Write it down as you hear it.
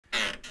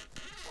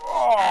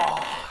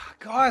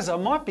Guys, I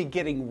might be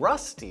getting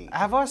rusty.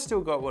 Have I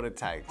still got what it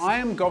takes? I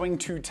am going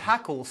to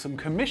tackle some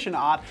commission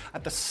art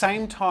at the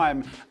same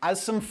time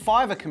as some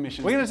Fiverr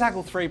commissions. We're gonna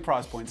tackle 3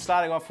 price points,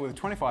 starting off with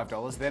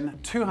 $25, then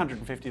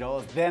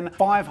 $250, then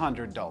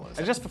 $500.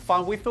 And just for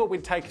fun, we thought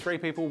we'd take 3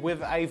 people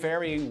with a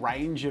varying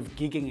range of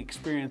gigging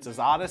experience as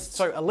artists.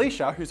 So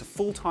Alicia, who's a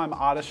full-time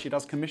artist, she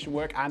does commission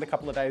work and a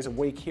couple of days a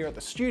week here at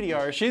the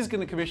studio. She's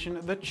gonna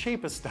commission the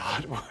cheapest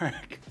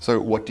artwork. So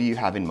what do you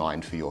have in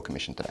mind for your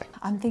commission today?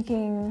 I'm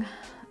thinking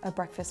a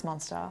breakfast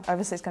monster.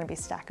 Obviously it's gonna be a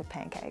stack of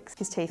pancakes.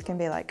 His teeth can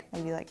be like,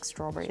 maybe like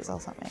strawberries or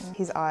something.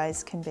 His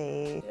eyes can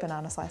be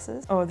banana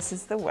slices. Oh, this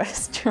is the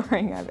worst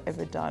drawing I've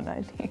ever done,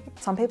 I think.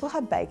 Some people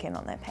have bacon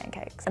on their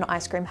pancakes. An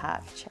ice cream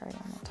hat, cherry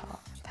on the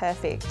top.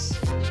 Perfect.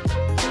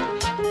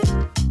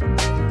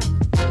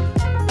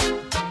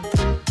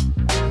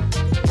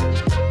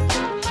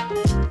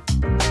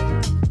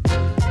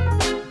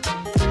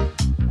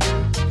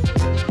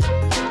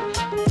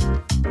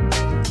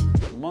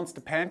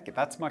 Monster pancake,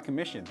 that's my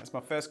commission. That's my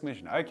first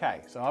commission.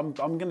 Okay, so I'm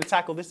gonna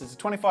tackle this. It's a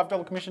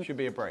 $25 commission, should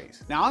be a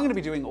breeze. Now I'm gonna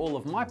be doing all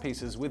of my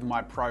pieces with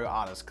my Pro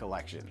Artist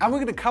collection. And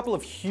we've got a couple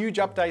of huge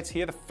updates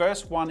here. The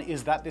first one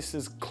is that this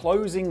is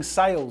closing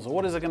sales.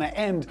 Orders are gonna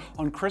end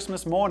on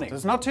Christmas morning. So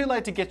it's not too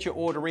late to get your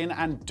order in,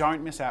 and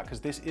don't miss out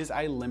because this is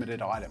a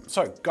limited item.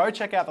 So go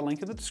check out the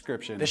link in the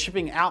description. They're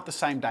shipping out the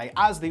same day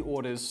as the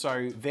orders,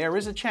 so there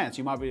is a chance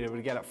you might be able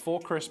to get it for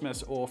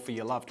Christmas or for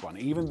your loved one,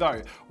 even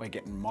though we're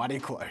getting mighty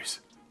close.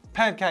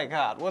 Pancake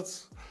art,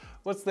 what's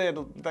there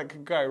that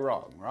could go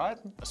wrong, right?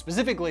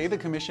 Specifically, the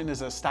commission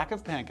is a stack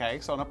of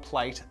pancakes on a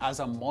plate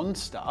as a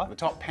monster. The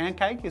top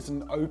pancake is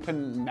an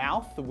open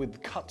mouth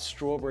with cut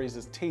strawberries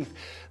as teeth.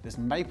 There's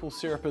maple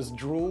syrup as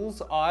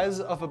drools, eyes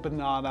of a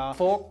banana,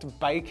 forked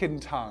bacon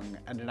tongue,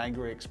 and an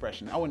angry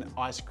expression. Oh, an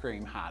ice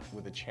cream hat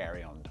with a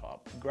cherry on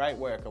top. Great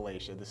work,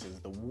 Alicia. This is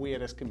the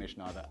weirdest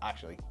commission I've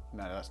actually,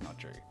 no, that's not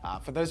true.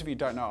 For those of you who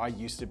don't know, I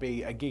used to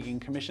be a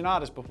gigging commission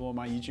artist before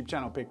my YouTube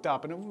channel picked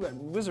up, and it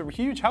was a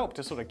huge help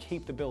to sort of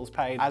keep the bills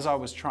paid as I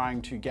was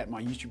trying to get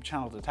my YouTube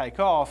channel to take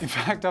off. In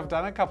fact, I've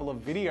done a couple of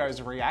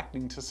videos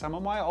reacting to some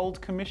of my old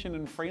commission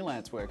and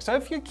freelance work. So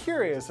if you're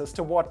curious as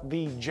to what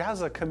the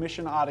Jazza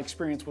commission art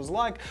experience was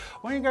like,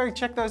 why don't you go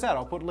check those out?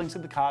 I'll put links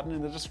in the card and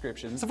in the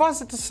description. Suffice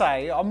it to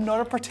say, I'm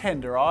not a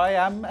pretender. I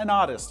am an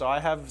artist. I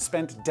have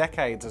spent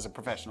decades as a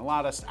professional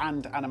artist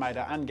and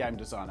animator and game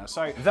designer.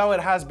 So though it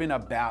has been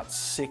about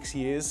 6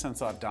 years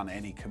since I've done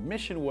any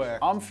commission work,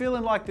 I'm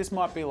feeling like this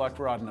might be like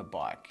riding a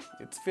bike.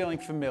 It's feeling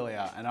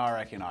familiar, and I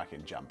reckon I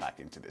can jump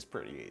back into this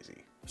pretty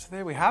easy. So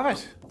there we have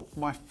it.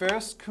 My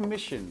first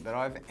commission that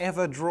I've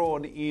ever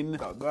drawn in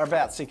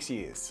about 6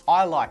 years.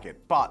 I like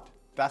it, but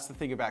that's the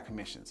thing about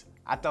commissions.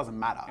 That doesn't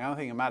matter. The only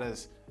thing that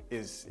matters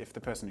is if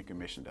the person who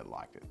commissioned it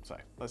liked it. So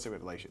let's see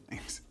what Alicia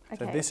thinks.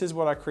 Okay. So this is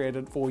what I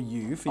created for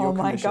you for your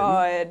commission. Oh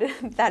my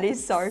God, that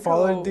is so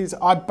cool.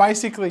 I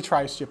basically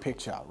traced your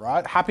picture,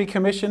 right? Happy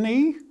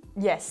commissionee?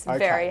 Yes, okay.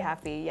 Very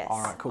happy, yes.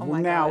 All right, cool. Well,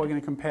 now we're gonna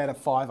compare to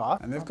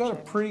Fiverr, and they've got a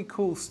pretty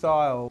cool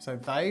style. So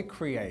they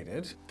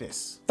created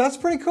this. That's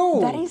pretty cool.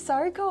 That is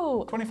so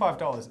cool.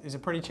 $25 is a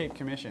pretty cheap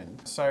commission,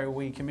 so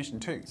we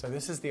commissioned 2. So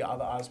this is the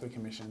other artist we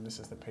commissioned. This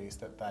is the piece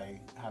that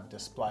they have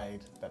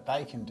displayed that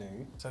they can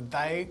do. So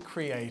they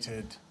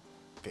created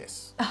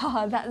this.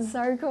 Oh, that's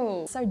so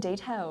cool. So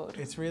detailed.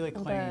 It's really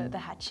clean. The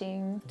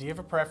hatching. Do you have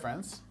a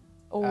preference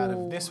out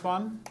of this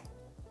one,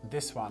 and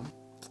this one?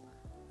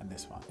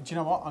 Do you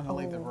know what? I'm gonna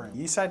leave the room.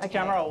 You say it to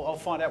camera, I'll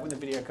find out when the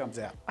video comes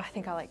out. I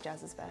think I like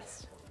Jazza's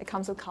best. It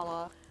comes with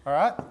color. All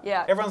right?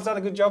 Yeah. Everyone's done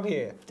a good job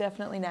here.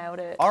 Definitely nailed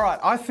it. All right,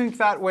 I think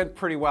that went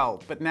pretty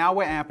well, but now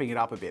we're amping it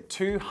up a bit.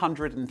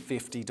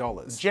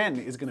 $250. Jen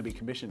is gonna be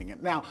commissioning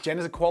it. Now, Jen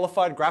is a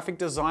qualified graphic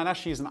designer.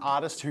 She's an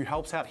artist who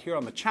helps out here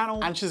on the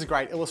channel, and she's a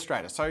great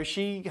illustrator. So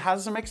she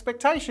has some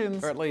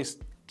expectations, or at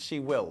least she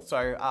will.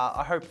 So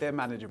I hope they're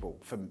manageable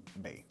for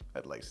me,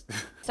 at least.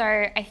 So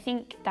I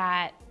think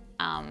that,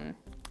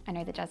 I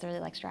know that Jazza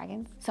really likes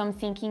dragons. So I'm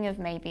thinking of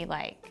maybe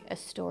like a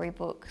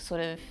storybook sort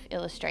of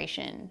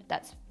illustration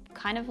that's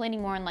kind of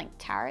leaning more on like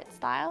tarot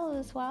style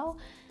as well,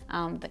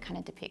 that kind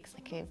of depicts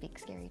like a big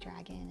scary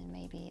dragon, and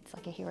maybe it's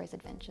like a hero's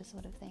adventure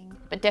sort of thing.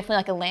 But definitely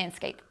like a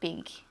landscape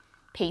big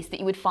piece that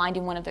you would find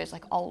in one of those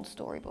like old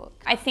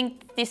storybooks. I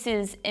think this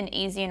is an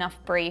easy enough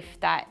brief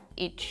that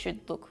it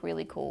should look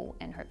really cool,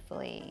 and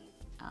hopefully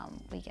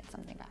we get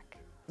something back.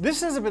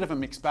 This is a bit of a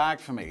mixed bag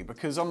for me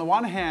because on the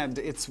one hand,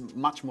 it's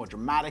much more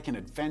dramatic and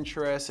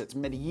adventurous. It's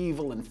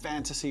medieval and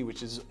fantasy,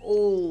 which is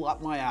all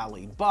up my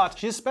alley. But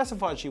she's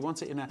specified she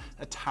wants it in a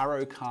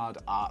tarot card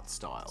art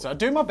style. So I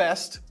do my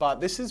best,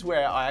 but this is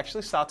where I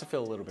actually start to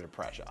feel a little bit of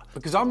pressure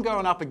because I'm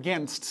going up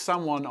against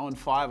someone on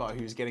Fiverr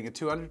who's getting a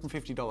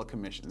 $250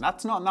 commission.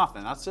 That's not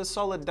nothing, that's a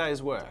solid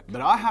day's work.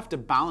 But I have to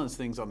balance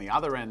things on the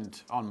other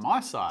end on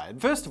my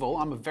side. First of all,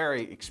 I'm a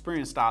very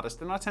experienced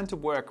artist and I tend to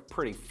work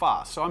pretty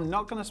fast. So I'm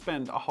not gonna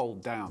spend a whole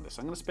day on this.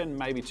 I'm gonna spend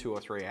maybe 2 or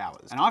 3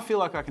 hours. And I feel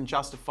like I can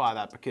justify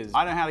that because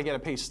I know how to get a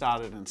piece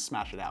started and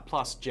smash it out.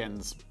 Plus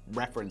Jen's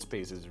reference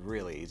piece is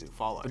really easy to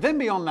follow. But then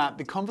beyond that,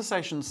 the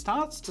conversation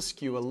starts to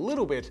skew a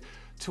little bit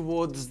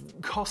towards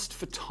cost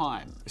for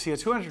time. See, a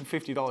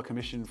 $250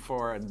 commission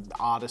for an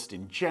artist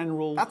in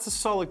general, that's a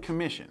solid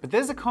commission. But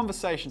there's a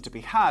conversation to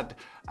be had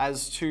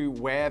as to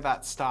where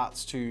that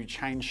starts to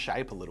change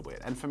shape a little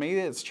bit. And for me,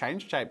 it's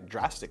changed shape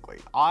drastically.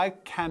 I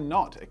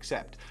cannot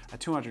accept a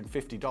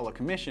 $250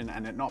 commission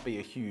and it not be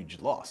a huge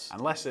loss,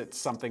 unless it's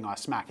something I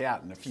smack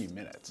out in a few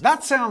minutes.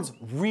 That sounds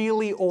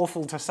really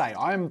awful to say.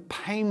 I'm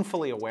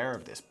painfully aware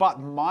of this, but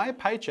my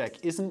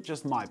paycheck isn't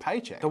just my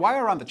paycheck. The way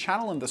I run the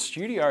channel and the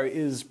studio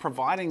is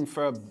providing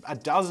for a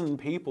dozen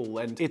people,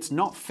 and it's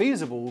not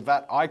feasible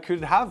that I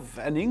could have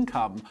an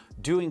income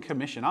doing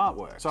commission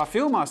artwork. So I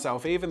feel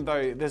myself, even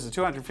though there's a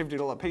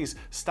 $250 piece,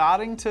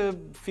 starting to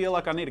feel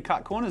like I need to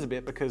cut corners a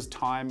bit, because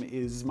time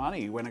is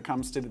money when it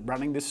comes to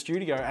running this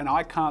studio, and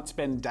I can't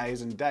spend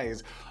days and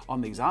days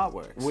on these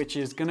artworks, which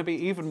is gonna be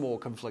even more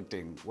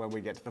conflicting when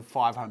we get to the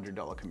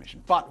 $500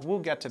 commission. But we'll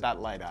get to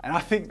that later, and I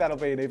think that'll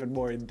be an even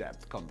more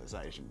in-depth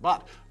conversation.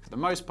 But for the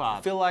most part,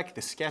 I feel like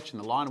the sketch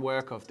and the line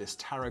work of this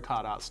tarot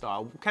card art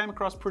style came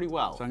across pretty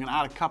well. So I'm gonna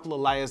add a couple of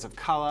layers of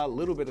color, a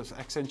little bit of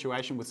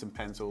accentuation with some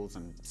pencils,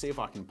 and see if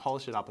I can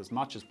polish it up as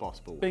much as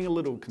possible, being a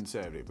little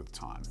conservative with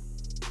time.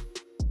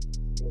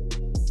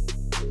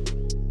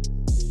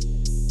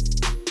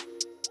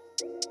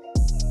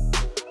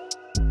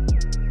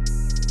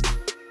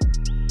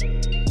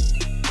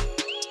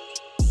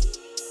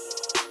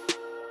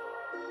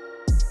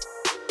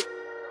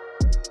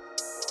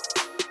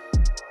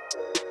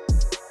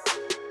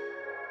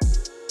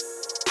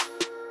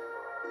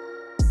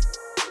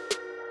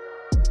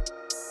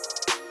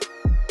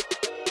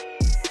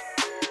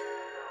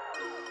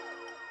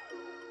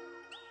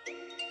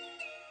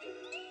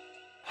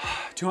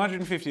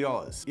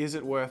 $250. Is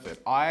it worth it?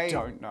 I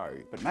don't know,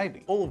 but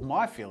maybe. All of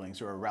my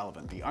feelings are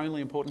irrelevant. The only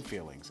important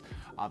feelings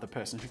are the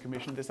person who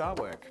commissioned this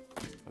artwork.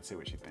 Let's see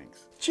what she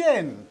thinks.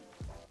 Jen!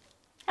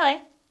 Hello.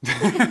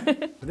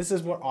 This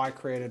is what I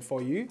created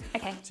for you.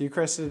 Okay. So you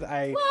created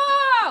a...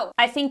 Whoa!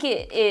 I think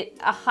it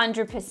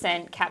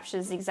 100%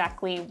 captures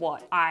exactly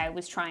what I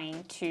was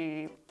trying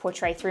to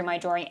portray through my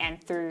drawing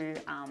and through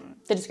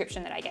the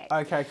description that I gave.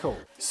 Okay, cool.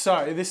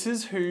 So this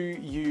is who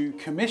you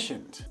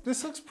commissioned.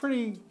 This looks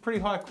pretty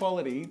high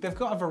quality. They've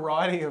got a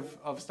variety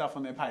of stuff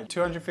on their page.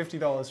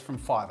 $250 from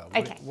Fiverr.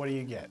 Okay. What do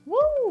you get? Woo!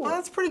 Oh,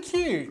 that's pretty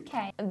cute.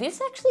 Okay.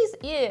 This actually is,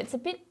 yeah, it's a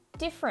bit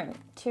different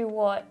to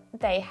what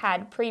they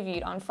had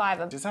previewed on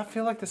Fiverr. Does that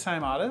feel like the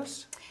same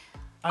artist?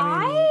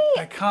 I mean,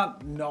 they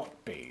can't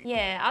not be.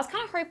 Yeah, I was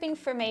kind of hoping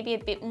for maybe a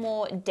bit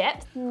more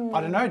depth. I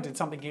don't know, did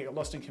something get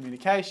lost in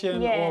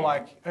communication? Yeah. Or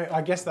like,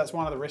 I guess that's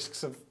one of the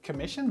risks of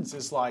commissions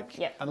is like,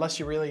 unless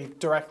you're really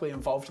directly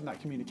involved in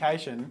that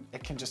communication,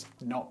 it can just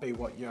not be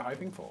what you're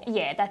hoping for.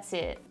 Yeah, that's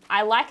it.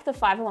 I like the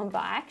Fiverr one,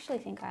 but I actually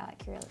think I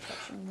like your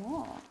illustration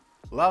more.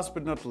 Last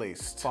but not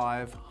least,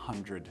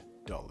 $500.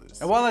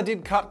 And while I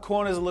did cut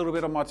corners a little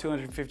bit on my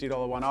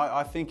 $250 one,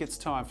 I think it's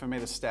time for me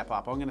to step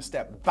up. I'm gonna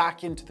step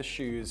back into the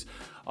shoes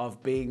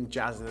of being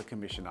Jazza the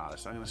commission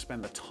artist. I'm gonna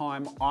spend the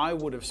time I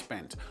would have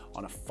spent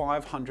on a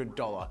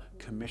 $500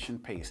 commission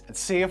piece and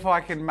see if I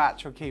can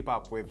match or keep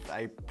up with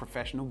a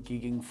professional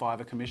gigging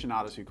Fiverr commission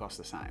artist who costs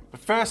the same. But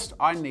first,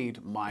 I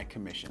need my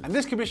commission. And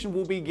this commission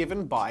will be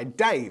given by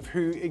Dave,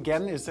 who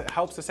again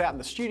helps us out in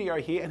the studio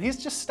here, and he's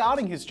just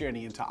starting his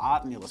journey into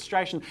art and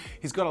illustration.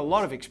 He's got a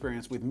lot of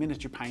experience with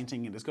miniature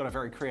painting and has got a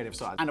very creative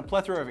side and a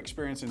plethora of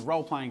experience in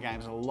role-playing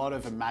games and a lot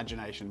of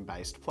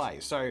imagination-based play.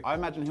 So I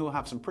imagine he'll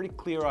have some pretty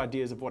clear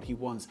ideas of what he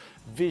wants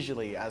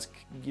visually as,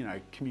 you know,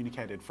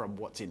 communicated from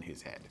what's in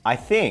his head. I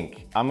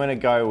think I'm gonna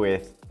go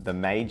with the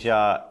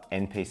major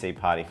NPC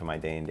party for my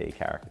D&D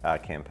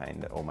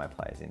campaign that all my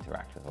players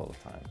interact with all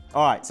the time.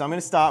 All right, so I'm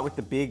gonna start with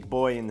the big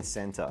boy in the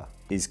center.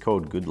 He's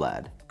called Good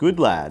Lad. Good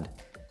Lad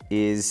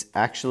is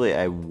actually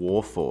a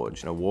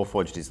Warforged. A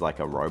Warforged is like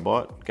a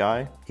robot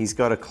guy. He's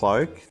got a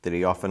cloak that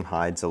he often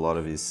hides a lot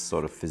of his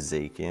sort of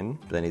physique in.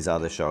 But then his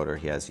other shoulder,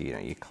 he has, you know,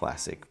 your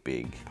classic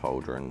big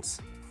pauldrons,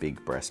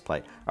 big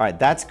breastplate. All right,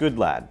 that's Good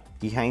Lad.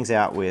 He hangs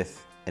out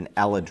with an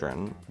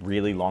Eladrin,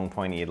 really long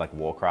pointy eared, like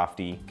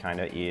Warcrafty kind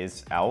of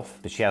ears elf.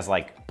 But she has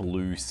like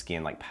blue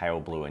skin, like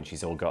pale blue, and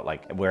she's all got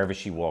like, wherever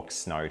she walks,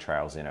 snow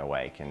trails in her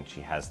wake, and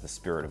she has the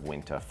spirit of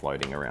winter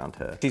floating around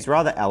her. She's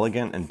rather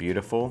elegant and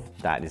beautiful.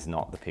 That is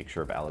not the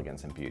picture of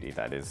elegance and beauty.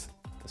 That is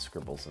the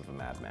scribbles of a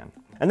madman.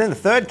 And then the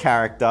third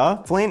character,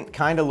 Flint,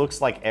 kind of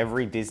looks like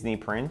every Disney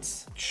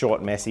prince.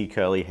 Short, messy,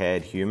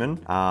 curly-haired human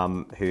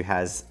who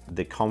has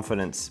the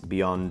confidence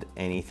beyond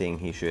anything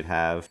he should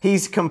have.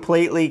 He's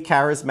completely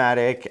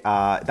charismatic.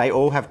 They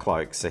all have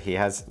cloaks, so he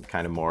has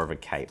kind of more of a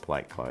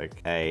cape-like cloak.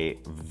 A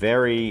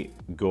very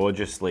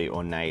gorgeously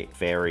ornate,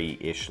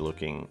 fairy-ish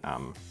looking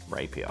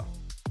rapier.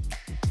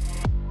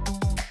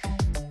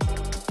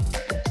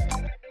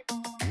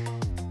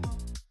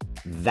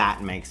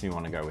 That makes me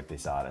want to go with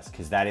this artist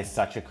because that is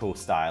such a cool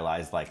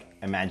stylized, like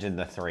imagine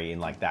the three in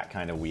like that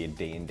kind of weird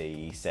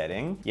D&D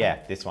setting. Yeah,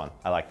 this one.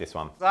 I like this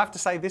one. I have to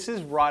say, this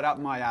is right up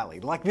my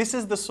alley. Like, this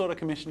is the sort of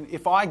commission,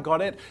 if I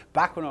got it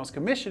back when I was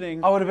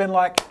commissioning, I would have been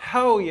like,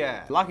 hell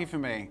yeah. Lucky for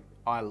me,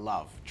 I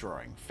love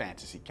drawing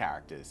fantasy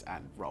characters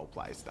and role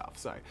play stuff.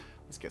 So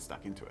let's get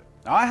stuck into it.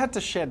 Now, I had to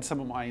shed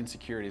some of my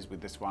insecurities with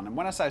this one, and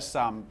when I say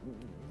some,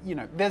 you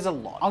know, there's a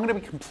lot. I'm gonna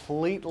be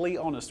completely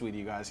honest with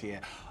you guys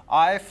here.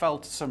 I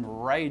felt some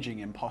raging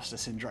imposter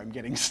syndrome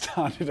getting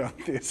started on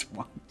this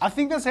one. I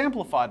think that's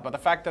amplified by the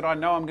fact that I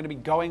know I'm gonna be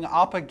going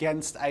up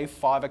against a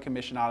Fiverr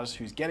commission artist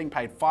who's getting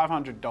paid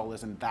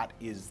 $500 and that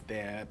is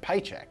their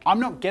paycheck. I'm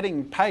not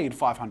getting paid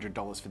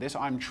 $500 for this.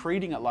 I'm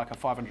treating it like a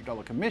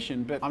 $500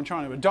 commission, but I'm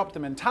trying to adopt the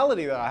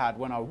mentality that I had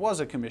when I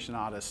was a commission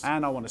artist,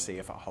 and I wanna see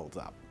if it holds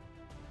up.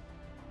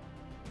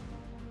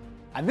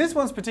 And this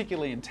one's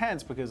particularly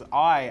intense because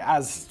I,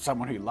 as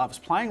someone who loves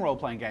playing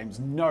role-playing games,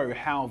 know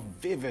how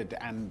vivid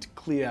and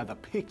clear the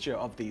picture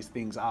of these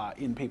things are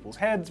in people's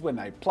heads when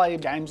they play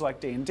games like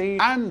D&D,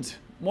 and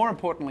more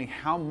importantly,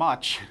 how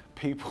much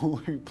people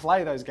who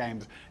play those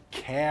games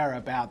care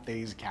about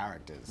these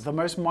characters. The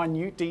most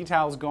minute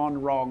details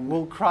gone wrong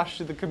will crush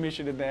the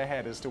commission in their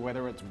head as to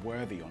whether it's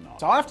worthy or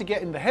not. So I have to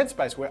get in the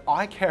headspace where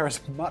I care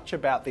as much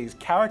about these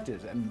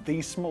characters and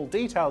these small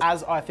details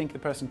as I think the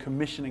person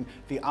commissioning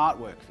the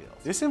artwork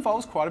feels. This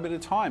involves quite a bit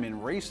of time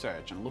in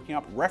research and looking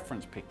up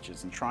reference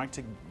pictures and trying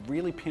to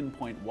really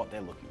pinpoint what they're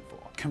looking for.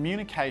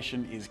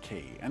 Communication is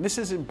key, and this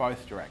is in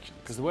both directions,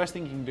 because the worst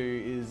thing you can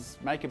do is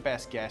make a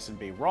best guess and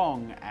be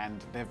wrong,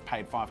 and they've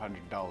paid $500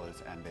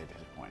 and they're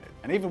disappointed.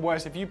 And even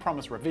worse, if you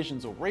promise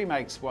revisions or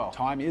remakes, well,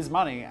 time is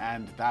money,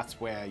 and that's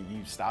where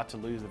you start to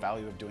lose the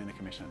value of doing the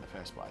commission in the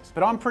first place.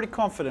 But I'm pretty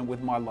confident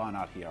with my line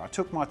art here. I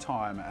took my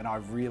time, and I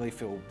really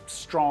feel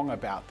strong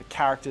about the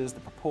characters, the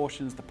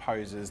proportions, the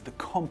poses, the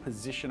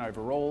composition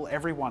overall.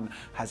 Everyone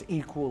has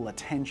equal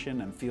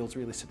attention and feels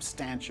really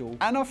substantial,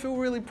 and I feel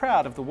really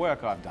proud of the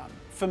work I've done.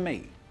 For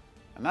me.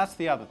 And that's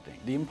the other thing.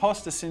 The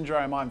imposter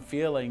syndrome I'm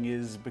feeling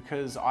is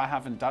because I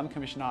haven't done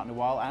commission art in a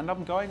while and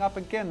I'm going up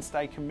against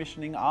a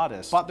commissioning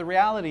artist. But the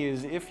reality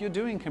is, if you're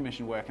doing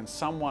commission work and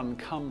someone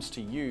comes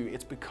to you,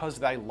 it's because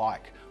they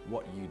like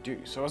what you do.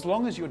 So as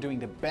long as you're doing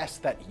the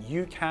best that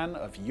you can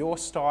of your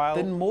style,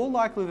 then more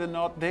likely than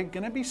not, they're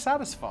gonna be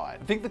satisfied.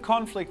 I think the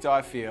conflict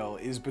I feel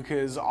is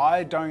because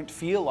I don't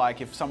feel like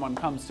if someone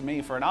comes to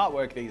me for an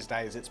artwork these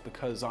days, it's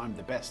because I'm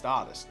the best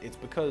artist. It's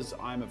because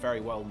I'm a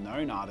very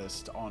well-known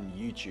artist on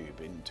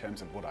YouTube in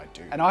terms of what I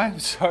do. And I am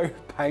so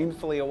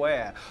painfully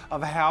aware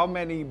of how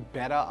many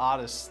better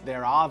artists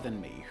there are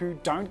than me who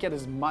don't get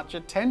as much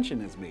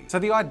attention as me. So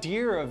the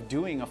idea of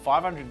doing a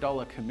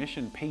 $500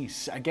 commission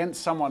piece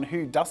against someone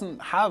who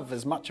doesn't have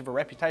as much of a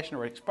reputation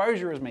or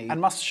exposure as me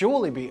and must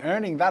surely be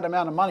earning that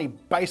amount of money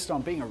based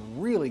on being a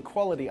really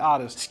quality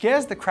artist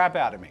scares the crap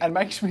out of me and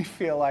makes me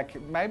feel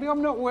like maybe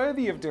I'm not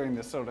worthy of doing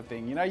this sort of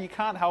thing. You know, you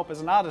can't help as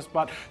an artist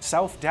but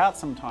self-doubt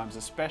sometimes,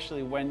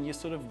 especially when you're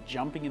sort of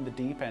jumping in the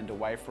deep end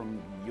away from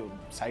your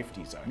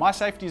safety zone. My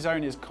safety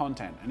zone is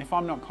content, and if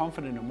I'm not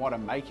confident in what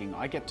I'm making,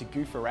 I get to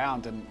goof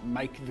around and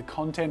make the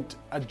content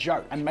a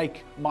joke and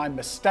make my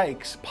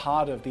mistakes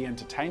part of the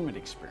entertainment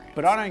experience.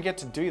 But I don't get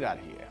to do that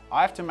here.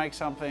 I have to make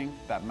something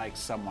that makes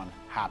someone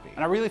happy.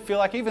 And I really feel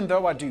like even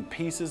though I do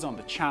pieces on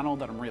the channel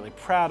that I'm really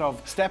proud of,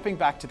 stepping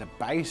back to the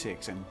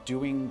basics and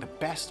doing the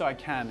best I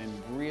can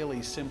in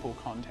really simple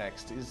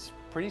context is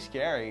pretty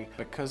scary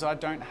because I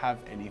don't have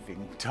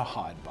anything to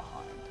hide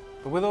behind.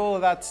 But with all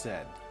of that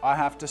said, I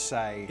have to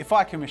say, if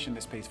I commissioned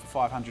this piece for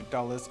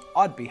 $500,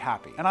 I'd be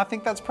happy. And I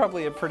think that's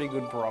probably a pretty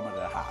good barometer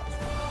to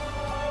have.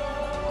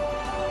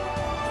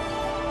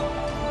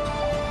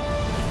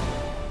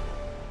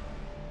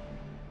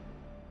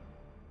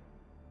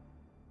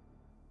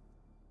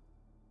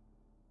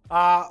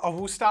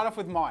 We'll start off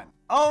with mine.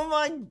 Oh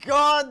my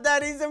God,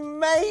 that is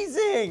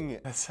amazing!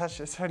 It's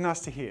so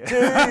nice to hear.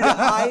 Dude,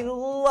 I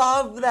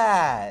love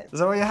that. Is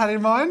that what you had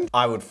in mind?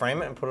 I would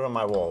frame it and put it on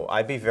my wall.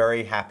 I'd be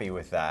very happy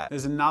with that.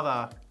 There's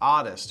another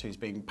artist who's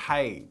being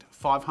paid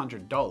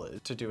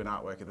 $500 to do an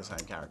artwork of the same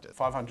character.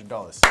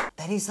 $500.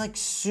 That is like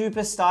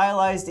super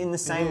stylized in the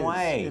same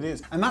way. It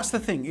is. And that's the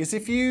thing, is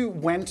if you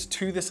went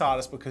to this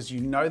artist because you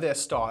know their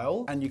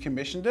style and you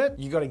commissioned it,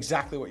 you got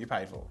exactly what you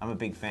paid for. I'm a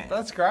big fan.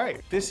 That's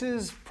great. This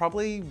is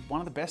probably one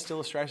of the best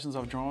illustrations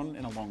I've drawn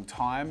in a long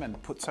time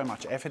and put so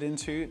much effort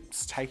into.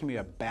 It's taken me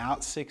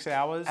about 6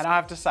 hours. And I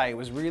have to say, it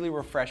was really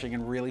refreshing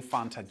and really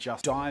fun to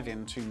just dive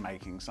into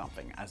making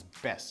something as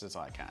best as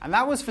I can. And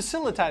that was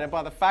facilitated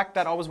by the fact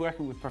that I was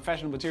working with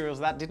professional materials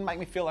that didn't make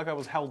me feel like I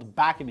was held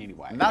back in any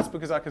way. And that's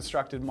because I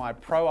constructed my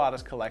Pro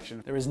Artist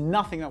collection. There is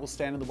nothing that will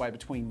stand in the way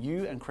between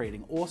you and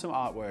creating awesome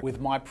artwork with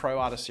my Pro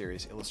Artist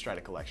series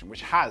Illustrator collection,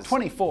 which has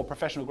 24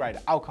 professional grade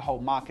alcohol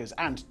markers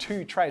and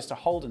 2 trays to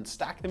hold and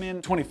stack them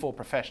in, 24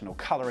 professional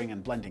coloring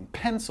and blending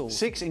pencils,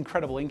 6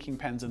 incredible inking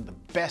pens and the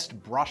best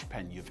brush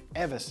pen you've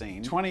ever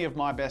seen, 20 of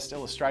my best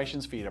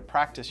illustrations for you to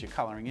practice your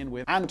coloring in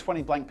with, and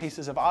 20 blank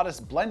pieces of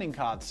artist blending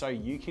cards so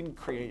you can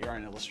create your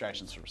own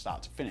illustrations from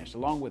start to finish,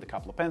 along with a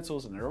couple of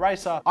pencils and a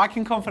eraser, I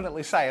can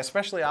confidently say,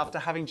 especially after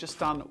having just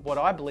done what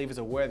I believe is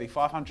a worthy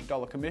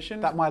 $500 commission,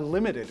 that my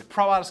limited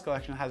Pro Artist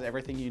collection has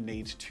everything you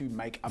need to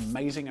make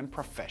amazing and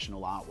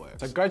professional artwork.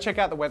 So go check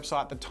out the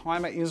website. The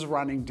timer is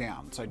running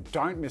down, so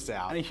don't miss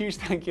out. And a huge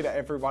thank you to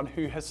everyone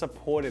who has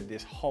supported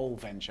this whole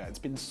venture. It's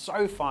been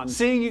so fun.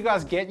 Seeing you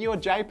guys get your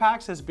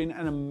JPEGs has been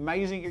an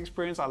amazing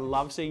experience. I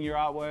love seeing your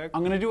artwork.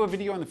 I'm gonna do a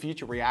video in the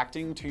future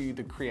reacting to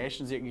the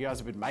creations that you guys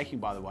have been making,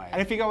 by the way.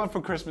 And if you go on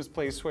for Christmas,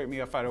 please tweet me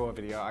a photo or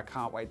video. I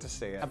can't wait to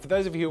see it. And for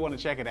those of you who want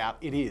to check it out,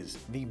 it is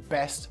the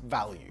best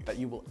value that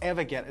you will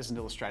ever get as an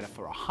illustrator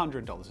for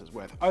 $100. It's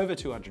worth over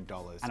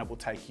 $200 and it will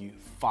take you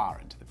far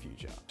into the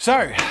future.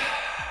 So,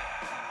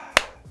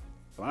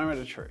 the moment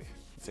of truth.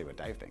 Let's see what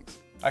Dave thinks.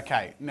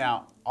 Okay,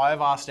 now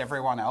I've asked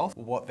everyone else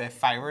what their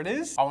favorite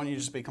is. I want you to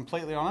just be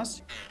completely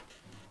honest.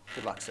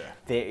 Good luck, sir.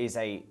 There is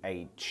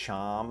a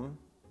charm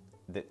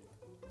that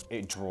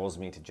it draws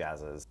me to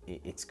Jazza's.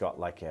 It's got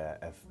like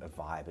a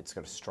vibe. It's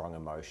got a strong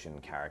emotion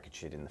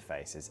caricatured in the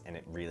faces, and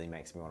it really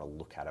makes me want to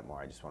look at it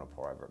more. I just want to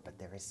pore over it. But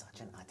there is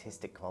such an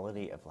artistic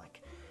quality of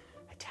like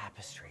a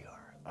tapestry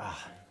or...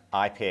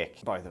 I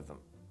pick both of them.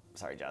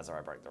 Sorry, Jazza,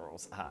 I broke the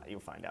rules. You'll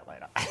find out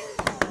later.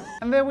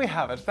 And there we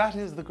have it. That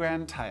is the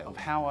grand tale of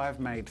how I've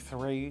made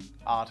 3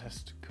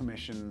 artist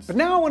commissions. But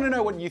now I want to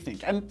know what you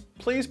think. And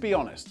please be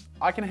honest,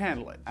 I can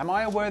handle it. Am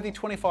I a worthy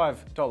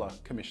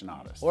 $25 commission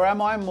artist? Or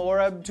am I more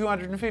a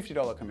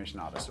 $250 commission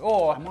artist?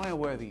 Or am I a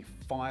worthy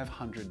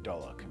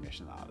 $500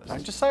 commission artist?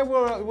 Don't just say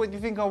what you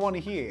think I want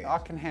to hear. I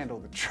can handle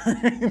the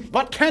truth.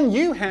 But can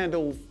you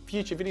handle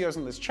future videos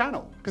on this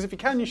channel? Because if you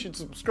can, you should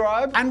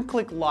subscribe and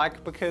click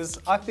like, because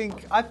I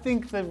think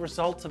the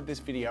results of this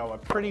video are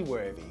pretty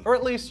worthy. Or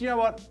at least, you know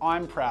what?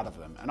 I'm proud of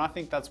them, and I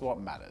think that's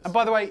what matters. And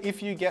by the way,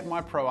 if you get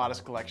my Pro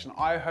Artist collection,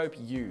 I hope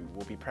you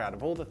will be proud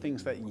of all the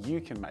things that you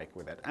can make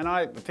with it. And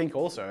I think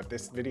also, if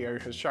this video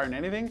has shown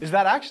anything, is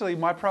that actually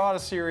my Pro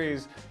Artist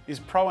series is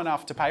pro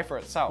enough to pay for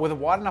itself, with a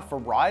wide enough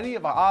variety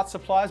of art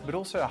supplies, but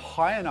also a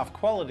high enough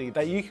quality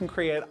that you can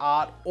create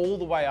art all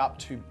the way up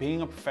to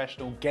being a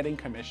professional, getting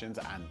commissions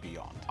and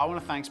beyond. I want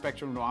to thank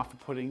Spectrum Noir for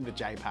putting the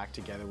JPEG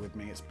together with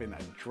me. It's been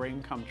a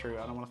dream come true,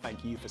 and I want to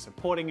thank you for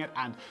supporting it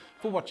and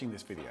for watching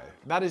this video.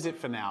 That is it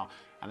for now,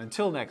 and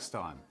until next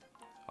time,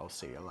 I'll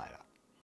see you later.